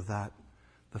applications out of that.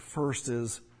 The first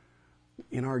is,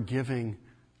 in our giving,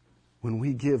 when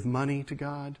we give money to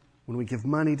God, when we give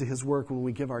money to His work, when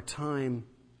we give our time,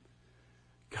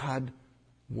 God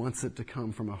wants it to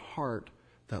come from a heart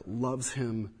that loves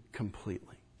Him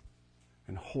completely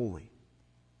and wholly.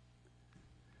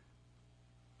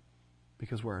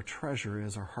 Because where our treasure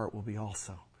is, our heart will be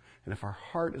also. And if our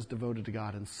heart is devoted to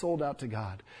God and sold out to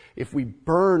God, if we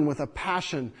burn with a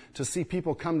passion to see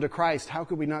people come to Christ, how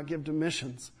could we not give to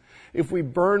missions? If we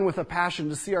burn with a passion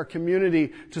to see our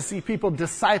community, to see people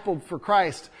discipled for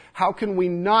Christ, how can we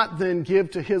not then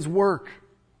give to His work?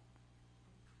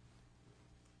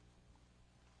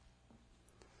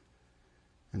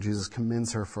 And Jesus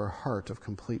commends her for a heart of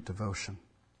complete devotion.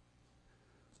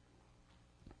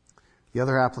 The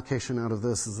other application out of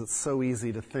this is it's so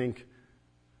easy to think,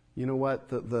 you know what,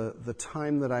 the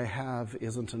time that I have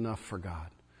isn't enough for God.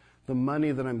 The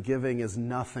money that I'm giving is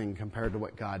nothing compared to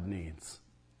what God needs.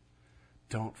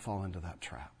 Don't fall into that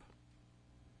trap.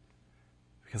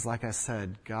 Because like I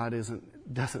said, God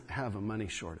doesn't have a money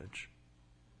shortage.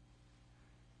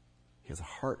 He has a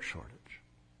heart shortage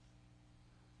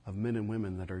of men and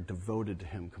women that are devoted to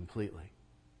him completely.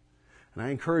 And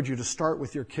I encourage you to start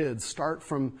with your kids. Start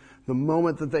from the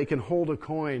moment that they can hold a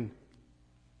coin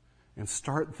and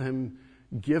start them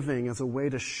giving as a way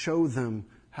to show them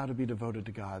how to be devoted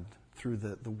to God through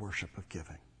the worship of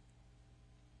giving.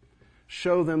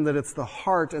 Show them that it's the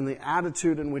heart and the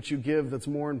attitude in which you give that's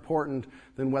more important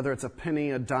than whether it's a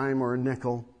penny, a dime, or a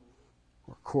nickel,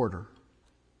 or a quarter.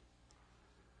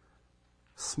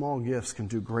 Small gifts can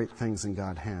do great things in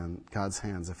God's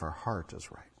hands if our heart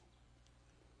is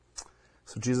right.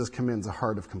 So Jesus commends a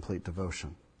heart of complete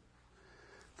devotion.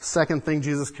 The second thing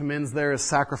Jesus commends there is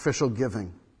sacrificial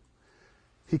giving.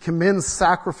 He commends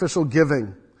sacrificial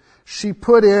giving. She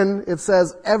put in, it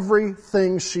says,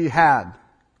 everything she had.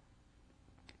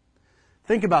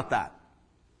 Think about that.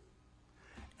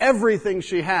 Everything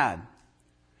she had.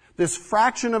 This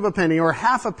fraction of a penny or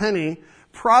half a penny,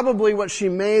 probably what she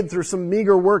made through some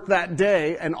meager work that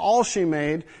day, and all she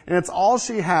made, and it's all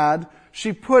she had,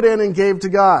 she put in and gave to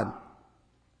God.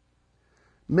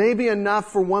 Maybe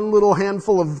enough for one little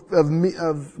handful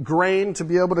of grain to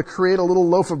be able to create a little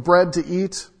loaf of bread to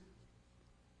eat.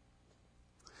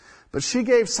 But she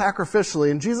gave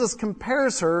sacrificially, and Jesus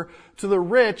compares her to the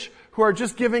rich who are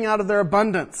just giving out of their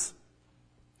abundance.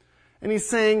 And he's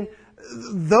saying,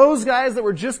 those guys that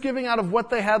were just giving out of what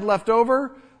they had left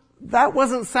over, that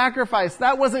wasn't sacrifice,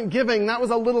 that wasn't giving, that was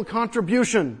a little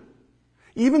contribution.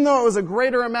 Even though it was a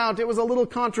greater amount, it was a little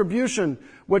contribution.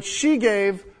 What she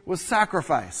gave was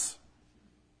sacrifice.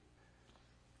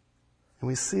 And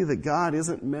we see that God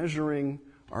isn't measuring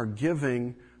our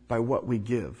giving by what we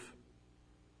give.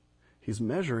 He's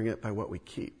measuring it by what we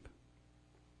keep.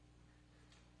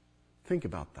 Think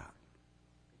about that.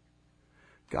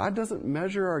 God doesn't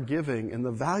measure our giving and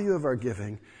the value of our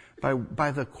giving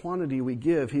by the quantity we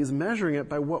give. He's measuring it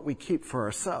by what we keep for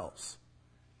ourselves.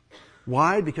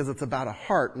 Why? Because it's about a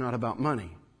heart, not about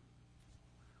money.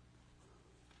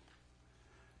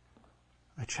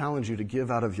 I challenge you to give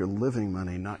out of your living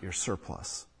money, not your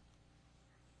surplus.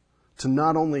 To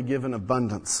not only give in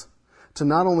abundance. To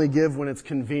not only give when it's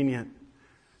convenient.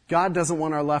 God doesn't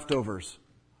want our leftovers.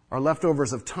 Our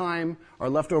leftovers of time, our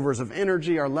leftovers of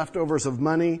energy, our leftovers of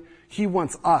money. He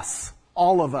wants us.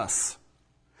 All of us.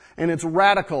 And it's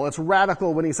radical. It's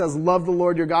radical when he says, love the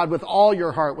Lord your God with all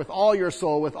your heart, with all your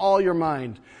soul, with all your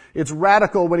mind. It's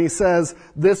radical when he says,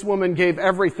 this woman gave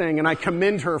everything and I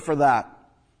commend her for that.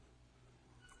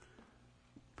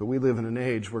 But we live in an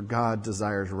age where God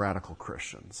desires radical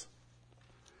Christians.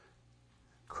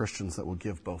 Christians that will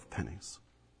give both pennies.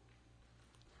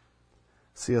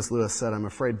 C.S. Lewis said, I'm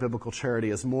afraid biblical charity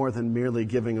is more than merely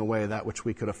giving away that which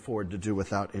we could afford to do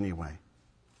without anyway.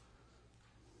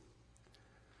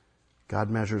 God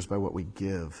measures by what we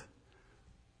give,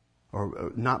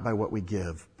 or not by what we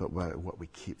give, but by what we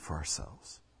keep for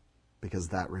ourselves, because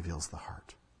that reveals the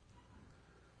heart.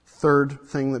 Third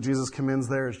thing that Jesus commends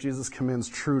there is Jesus commends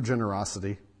true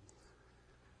generosity.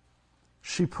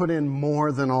 She put in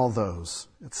more than all those,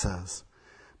 it says.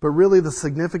 But really the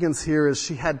significance here is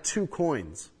she had 2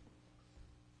 coins.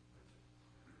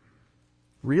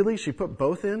 Really? She put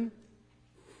both in?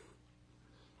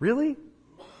 Really?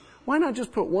 Why not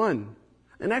just put one?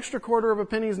 An extra quarter of a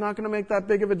penny is not going to make that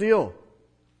big of a deal.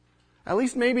 At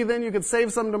least maybe then you could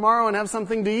save some tomorrow and have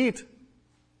something to eat.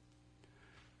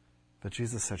 But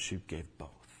Jesus said she gave both.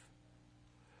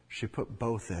 She put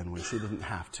both in when she didn't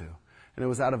have to. And it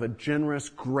was out of a generous,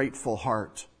 grateful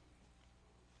heart.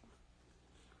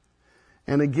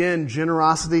 And again,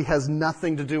 generosity has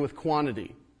nothing to do with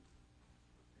quantity.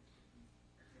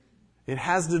 It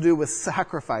has to do with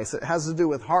sacrifice. It has to do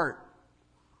with heart.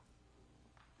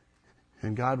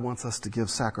 And God wants us to give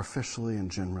sacrificially and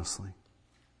generously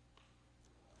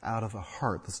out of a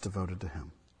heart that's devoted to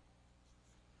Him.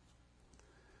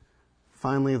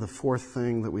 Finally, the fourth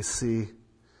thing that we see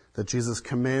that Jesus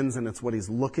commends, and it's what He's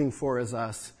looking for as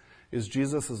us, is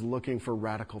Jesus is looking for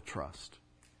radical trust.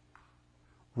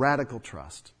 Radical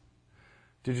trust.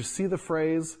 Did you see the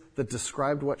phrase that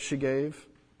described what she gave?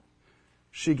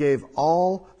 She gave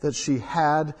all that she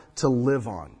had to live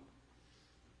on.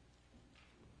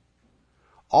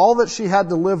 All that she had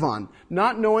to live on.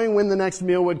 Not knowing when the next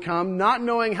meal would come, not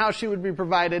knowing how she would be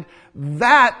provided.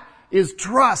 That is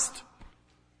trust.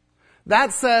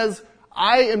 That says,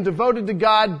 I am devoted to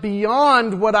God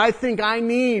beyond what I think I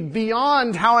need,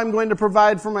 beyond how I'm going to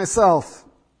provide for myself.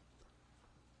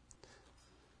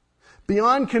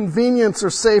 Beyond convenience or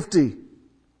safety.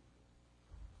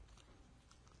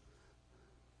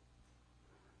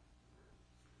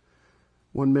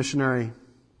 One missionary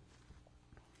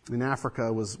in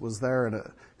Africa was there and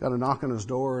got a knock on his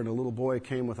door, and a little boy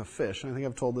came with a fish. And I think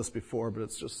I've told this before, but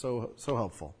it's just so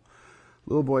helpful.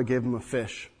 The little boy gave him a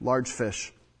fish, large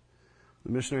fish.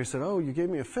 The missionary said, "Oh, you gave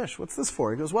me a fish. What's this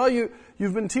for?" He goes, "Well,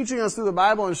 you've been teaching us through the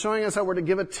Bible and showing us how we're to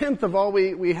give a tenth of all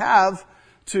we have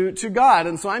to God.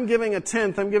 And so I'm giving a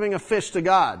tenth. I'm giving a fish to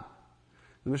God."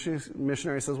 The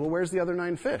missionary says, "Well, where's the other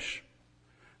 9 fish?"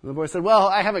 And the boy said, "Well,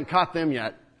 I haven't caught them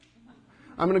yet.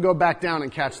 I'm going to go back down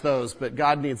and catch those, but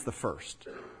God needs the first."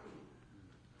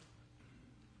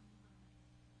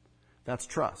 That's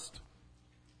trust.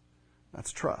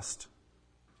 That's trust.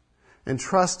 And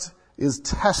trust is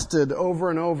tested over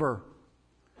and over.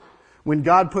 When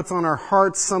God puts on our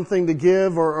hearts something to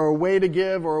give or a way to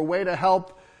give or a way to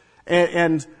help,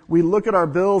 and we look at our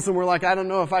bills and we're like, "I don't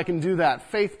know if I can do that."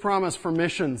 Faith promise for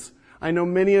missions. I know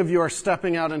many of you are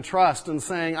stepping out in trust and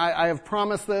saying, I have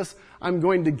promised this, I'm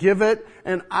going to give it,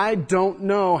 and I don't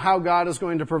know how God is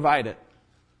going to provide it.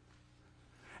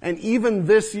 And even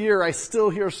this year, I still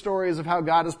hear stories of how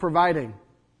God is providing.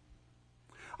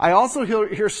 I also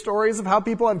hear stories of how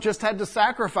people have just had to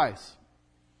sacrifice.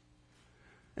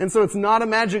 And so it's not a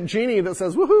magic genie that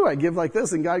says, "Woohoo, I give like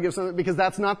this," and God gives something, because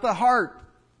that's not the heart.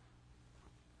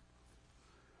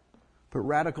 But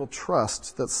radical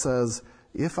trust that says,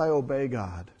 if I obey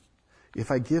God,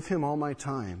 if I give Him all my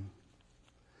time,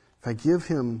 if I give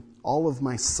Him all of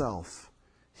myself,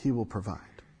 He will provide.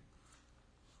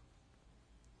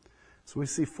 So we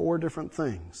see 4 different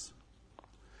things.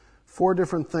 4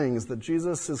 different things that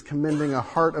Jesus is commending a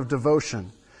heart of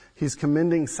devotion. He's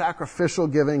commending sacrificial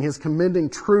giving. He's commending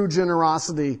true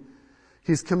generosity.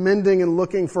 He's commending and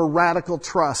looking for radical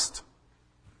trust.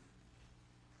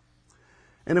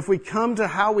 And if we come to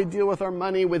how we deal with our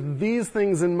money with these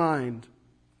things in mind,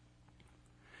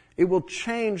 it will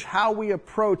change how we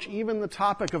approach even the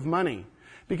topic of money.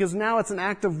 Because now it's an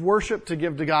act of worship to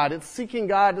give to God. It's seeking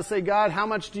God to say, "God, how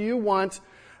much do you want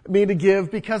me to give?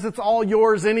 Because it's all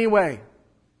yours anyway.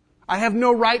 I have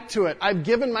no right to it. I've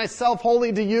given myself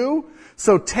wholly to you,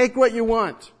 so take what you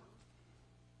want."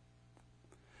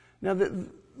 Now,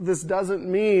 this doesn't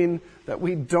mean that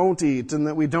we don't eat and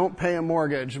that we don't pay a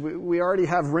mortgage. We already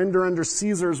have render unto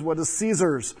Caesar's what is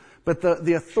Caesar's. But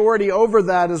the authority over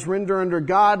that is render unto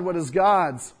God what is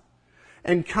God's.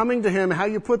 And coming to Him, how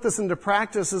you put this into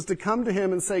practice is to come to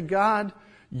Him and say, "God,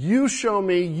 you show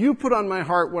me, you put on my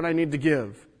heart what I need to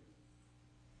give."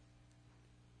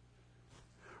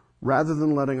 Rather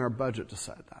than letting our budget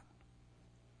decide that.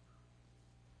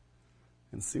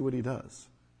 And see what He does.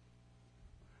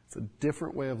 It's a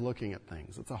different way of looking at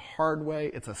things. It's a hard way.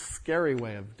 It's a scary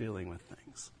way of dealing with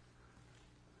things.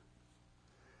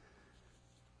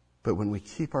 But when we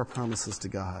keep our promises to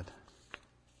God,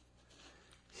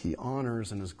 He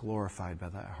honors and is glorified by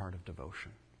that heart of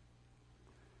devotion.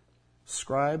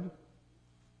 Scribe,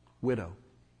 widow.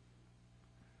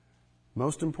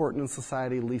 Most important in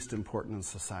society, least important in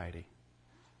society.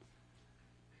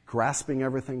 Grasping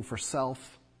everything for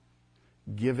self,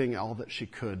 giving all that she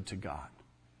could to God.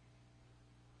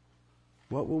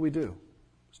 What will we do?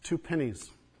 It's 2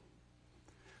 pennies.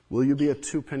 Will you be a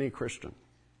 2-penny Christian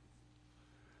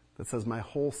that says, "My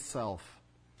whole self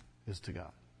is to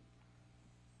God,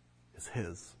 is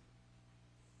His"?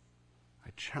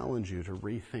 I challenge you to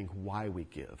rethink why we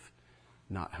give,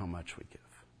 not how much we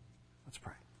give. Let's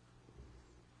pray.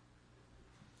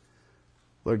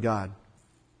 Lord God,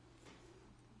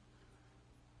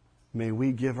 may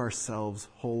we give ourselves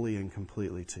wholly and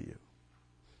completely to You.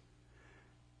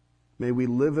 May we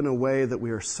live in a way that we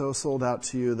are so sold out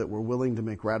to You that we're willing to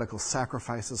make radical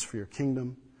sacrifices for Your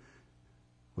kingdom,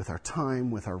 with our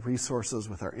time, with our resources,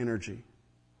 with our energy.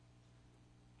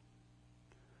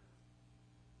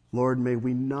 Lord, may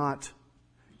we not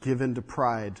give in to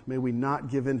pride. May we not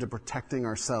give in to protecting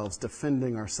ourselves,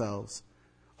 defending ourselves,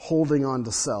 holding on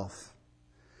to self.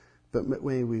 But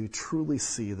may we truly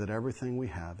see that everything we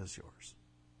have is Yours.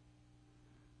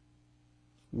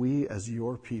 We, as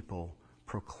Your people,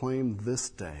 proclaim this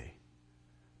day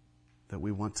that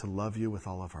we want to love You with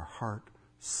all of our heart,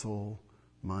 soul,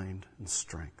 mind, and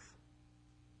strength.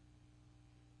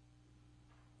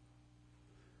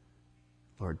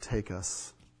 Lord, take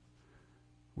us.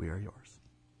 We are Yours.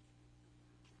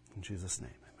 In Jesus'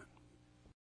 name.